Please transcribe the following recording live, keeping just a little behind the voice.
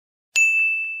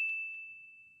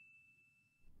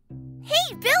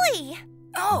Hey, Billy!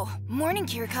 Oh, morning,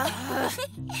 Kirika.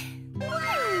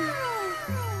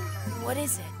 What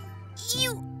is it?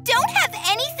 You don't have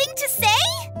anything to say?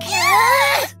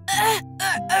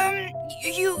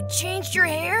 You changed your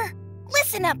hair?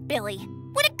 Listen up, Billy.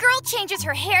 When a girl changes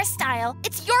her hairstyle,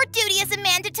 it's your duty as a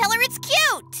man to tell her it's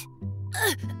cute.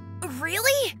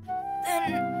 Really?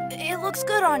 Then it looks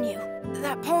good on you,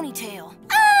 that ponytail.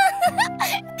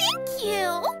 Thank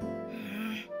you.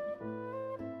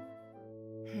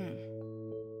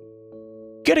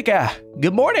 Kirika,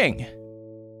 good morning.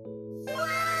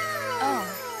 Oh,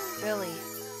 Billy,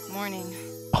 morning.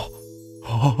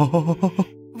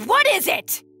 What is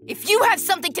it? If you have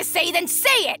something to say, then say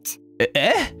it!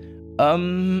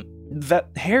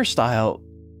 That hairstyle,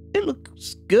 it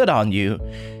looks good on you.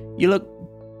 You look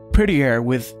prettier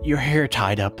with your hair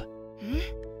tied up.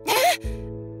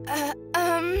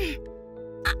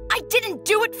 I didn't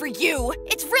do it for you.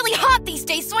 It's really hot these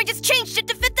days, so I just changed it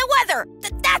to fit the weather.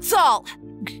 That's all.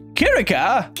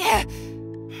 Kirika!